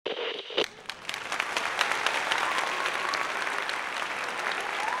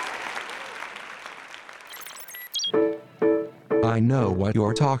I know what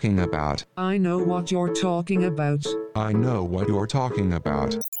you're talking about. I know what you're talking about. I know what you're talking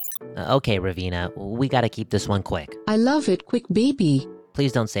about. Okay, Ravina, we gotta keep this one quick. I love it quick, baby.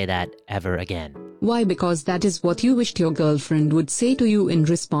 Please don't say that ever again. Why? Because that is what you wished your girlfriend would say to you in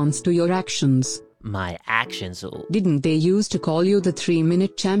response to your actions. My actions... Didn't they used to call you the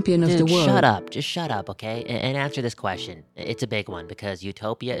 3-minute champion of Dude, the world? shut up. Just shut up, okay? And answer this question. It's a big one because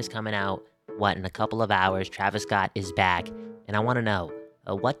Utopia is coming out, in a couple of hours. Travis Scott is back. And I want to know,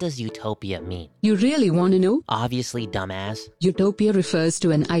 what does utopia mean? You really want to know? Obviously, dumbass. Utopia refers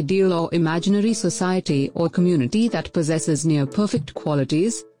to an ideal or imaginary society or community that possesses near-perfect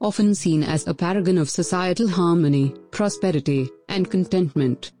qualities, often seen as a paragon of societal harmony, prosperity, and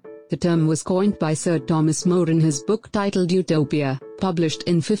contentment. The term was coined by Sir Thomas More in his book titled Utopia, published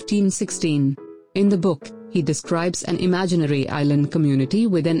in 1516. In the book, he describes an imaginary island community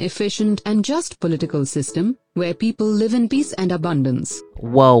with an efficient and just political system, where people live in peace and abundance.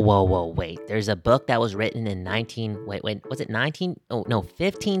 Whoa, wait. There's a book that was written in 1516?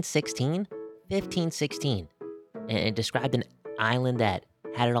 1516. And it described an island that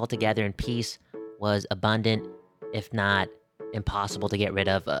had it all together in peace, was abundant, if not impossible to get rid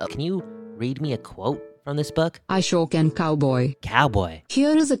of. Can you read me a quote from this book? I sure can, cowboy. Cowboy.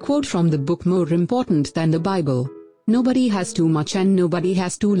 Here is a quote from the book more important than the Bible. Nobody has too much and nobody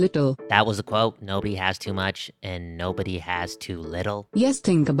has too little. That was the quote. Nobody has too much and nobody has too little. Yes,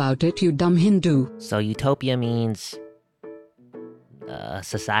 think about it, you dumb Hindu. So utopia means a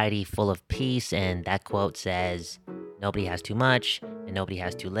society full of peace, and that quote says nobody has too much and nobody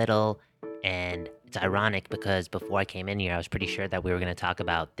has too little. And it's ironic because before I came in here, I was pretty sure that we were going to talk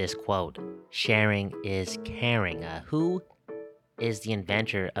about this quote. Sharing is caring. Who is the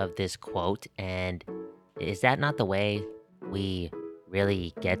inventor of this quote? And is that not the way we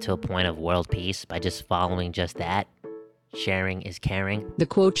really get to a point of world peace, by just following just that? Sharing is caring. The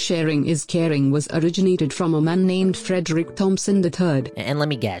quote sharing is caring was originated from a man named Frederick Thompson III. And let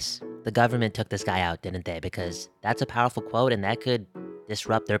me guess, the government took this guy out, didn't they? Because that's a powerful quote and that could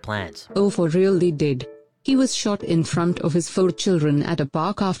disrupt their plans. Oh, for real they did. He was shot in front of his 4 children at a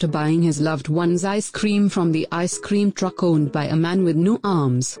park after buying his loved one's ice cream from the ice cream truck owned by a man with no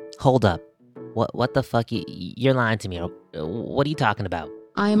arms. Hold up. What the fuck? You're lying to me. What are you talking about?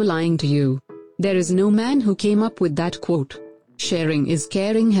 I am lying to you. There is no man who came up with that quote. Sharing is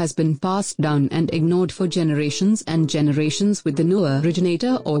caring has been passed down and ignored for generations and generations with no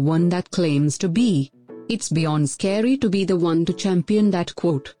originator or one that claims to be. It's beyond scary to be the one to champion that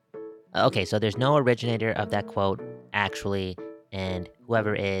quote. Okay, so there's no originator of that quote, actually, and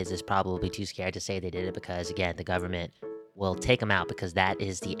whoever is probably too scared to say they did it because, again, the government will take them out because that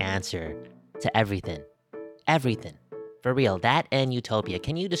is the answer to everything. Everything. For real, that and Utopia.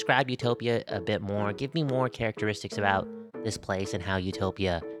 Can you describe Utopia a bit more? Give me more characteristics about this place and how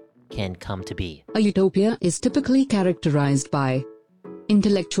Utopia can come to be. A utopia is typically characterized by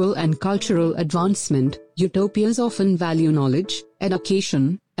intellectual and cultural advancement. Utopias often value knowledge,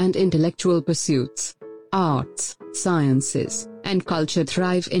 education, and intellectual pursuits. Arts, sciences, and culture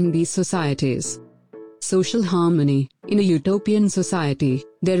thrive in these societies. Social harmony. In a utopian society,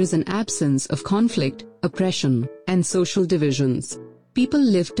 there is an absence of conflict, oppression, and social divisions. People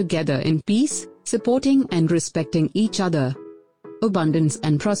live together in peace, supporting and respecting each other. Abundance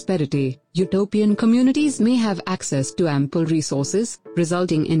and prosperity. Utopian communities may have access to ample resources,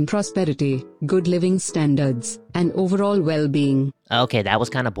 resulting in prosperity, good living standards, and overall well-being. Okay, that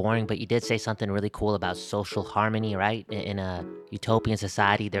was kind of boring, but you did say something really cool about social harmony, right? In a utopian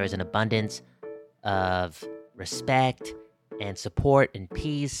society, there is an abundance of respect and support and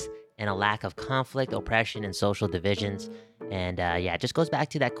peace and a lack of conflict, oppression, and social divisions. And yeah, it just goes back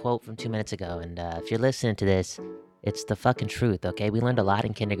to that quote from 2 minutes ago. And if you're listening to this, it's the fucking truth, okay? We learned a lot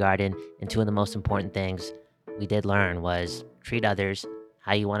in kindergarten, and 2 of the most important things we did learn was treat others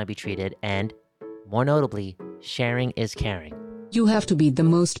how you want to be treated, and more notably, sharing is caring. You have to be the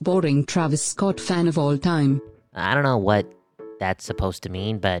most boring Travis Scott fan of all time. I don't know what that's supposed to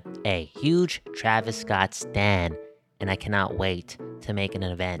mean, but hey, huge Travis Scott stan, and I cannot wait to make an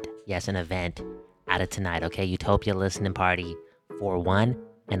event, yes, an event, out of tonight, okay? Utopia listening party for one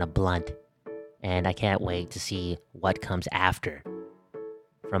and a blunt. And I can't wait to see what comes after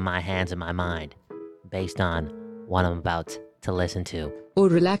from my hands and my mind based on what I'm about to listen to. Oh,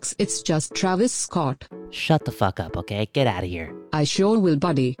 relax, it's just Travis Scott. Shut the fuck up, okay? Get out of here. I sure will,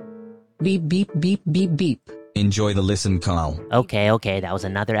 buddy. Beep, beep, beep, beep, beep. Enjoy the listen, Kyle. Okay, that was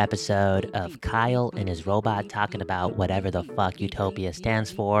another episode of Kyle and his robot talking about whatever the fuck Utopia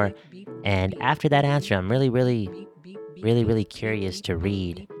stands for. And after that answer, I'm really curious to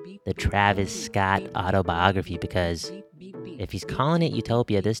read the Travis Scott autobiography because If he's calling it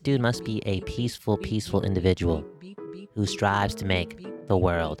utopia, this dude must be a peaceful individual who strives to make the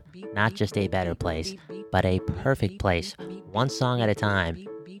world not just a better place, but a perfect place, one song at a time,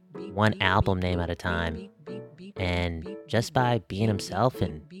 one album name at a time, and just by being himself.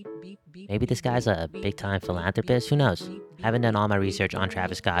 And maybe this guy's a big-time philanthropist, who knows? Haven't done all my research on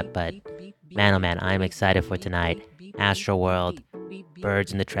Travis Scott, but man, oh man, I'm excited for tonight. Astroworld,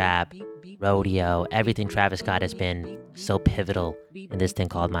 Birds in the Trap, Rodeo, everything Travis Scott has been so pivotal in this thing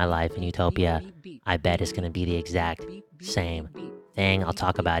called my life in Utopia. I bet it's going to be the exact same thing. I'll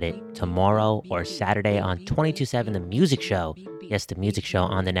talk about it tomorrow or Saturday on 22/7 The Music Show. Yes, The Music Show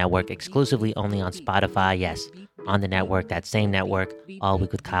on the network, exclusively only on Spotify. Yes, on the network, that same network, all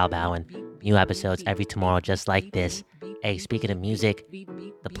week with Kyle Bowen. New episodes every tomorrow, just like this. Hey, speaking of music,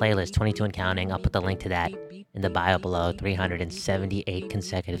 the playlist 22 and counting, I'll put the link to that in the bio below. 378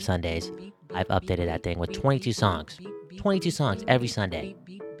 consecutive Sundays. I've updated that thing with 22 songs. 22 songs every Sunday.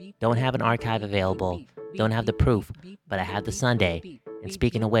 Don't have an archive available. Don't have the proof, but I have the Sunday. And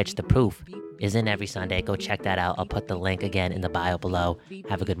speaking of which, the proof is in every Sunday. Go check that out. I'll put the link again in the bio below.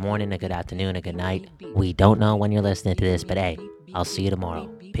 Have a good morning, a good afternoon, a good night. We don't know when you're listening to this, but hey, I'll see you tomorrow.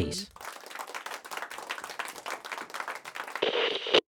 Peace.